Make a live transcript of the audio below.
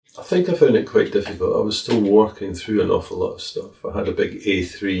I think I found it quite difficult. I was still working through an awful lot of stuff. I had a big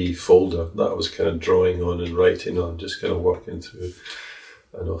A3 folder that I was kind of drawing on and writing on, just kind of working through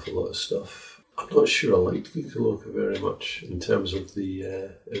an awful lot of stuff. I'm not sure I liked Fukuoka very much in terms of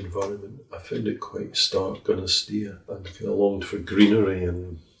the environment. I found it quite stark and austere, and kind of longed for greenery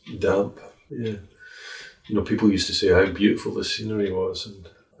and damp. Yeah, people used to say how beautiful the scenery was, and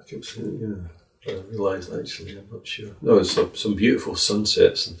I kept saying, I realised actually I'm not sure. No, it's some beautiful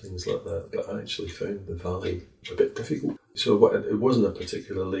sunsets and things like that, but I actually found the valley a bit difficult. So it wasn't a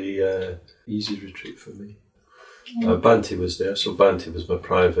particularly easy retreat for me. Bhante was there, so Bhante was my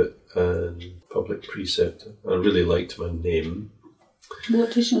private and public preceptor. I really liked my name.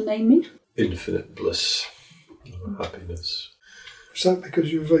 What does your name mean? Infinite bliss, or happiness. Is that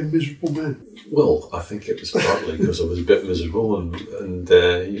because you're a very miserable man? Well, I think it was partly because I was a bit miserable and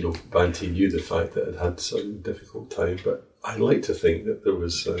Bhante knew the fact that I'd had such a difficult time, but I like to think that there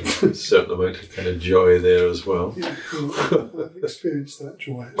was a certain amount of kind of joy there as well. Yeah, well, I've experienced that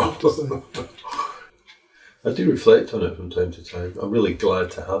joy, I have to say. I do reflect on it from time to time. I'm really glad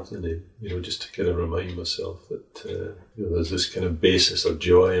to have the name, just to kind of remind myself that there's this kind of basis of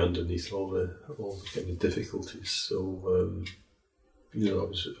joy underneath all the kind of difficulties. So, I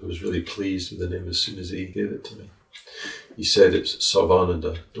was really pleased with the name as soon as he gave it to me. He said it's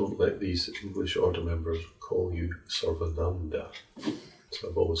Sarvananda. Don't let these English order members call you Sarvananda. So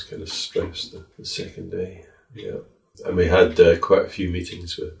I've always kind of stressed the second day. Yeah. And we had quite a few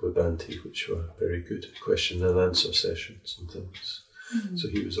meetings with Bhante, which were very good question and answer sessions and things. Mm-hmm. So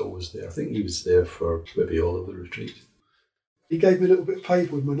he was always there. I think he was there for maybe all of the retreat. He gave me a little bit of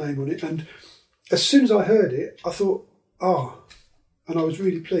paper with my name on it, and as soon as I heard it, I thought, and I was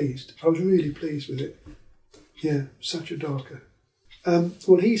really pleased. I was really pleased with it. Yeah, Satyadaka.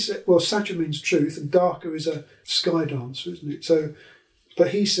 He said, Satya means truth, and Daka is a sky dancer, isn't it? So, but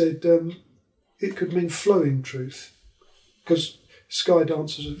he said it could mean flowing truth, because sky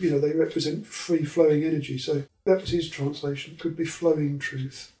dancers, they represent free-flowing energy. So that was his translation. It could be flowing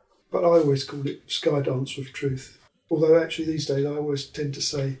truth. But I always called it sky dancer of truth. Although actually these days I always tend to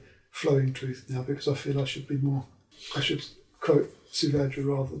say flowing truth now, because I feel I should quote Sivajra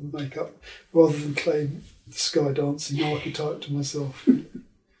rather than claim the sky dancing archetype to myself.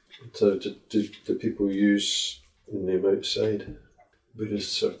 So do people use the name outside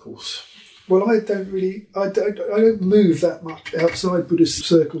Buddhist circles? Well, I don't move that much outside Buddhist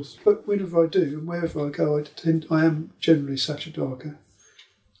circles, but whenever I do and wherever I go, I am generally Satyadaka.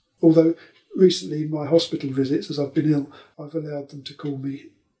 Although recently in my hospital visits, as I've been ill, I've allowed them to call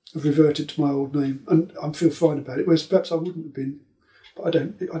me. I've reverted to my old name, and I feel fine about it. Whereas perhaps I wouldn't have been, but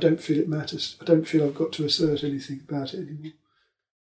I don't feel it matters. I don't feel I've got to assert anything about it anymore.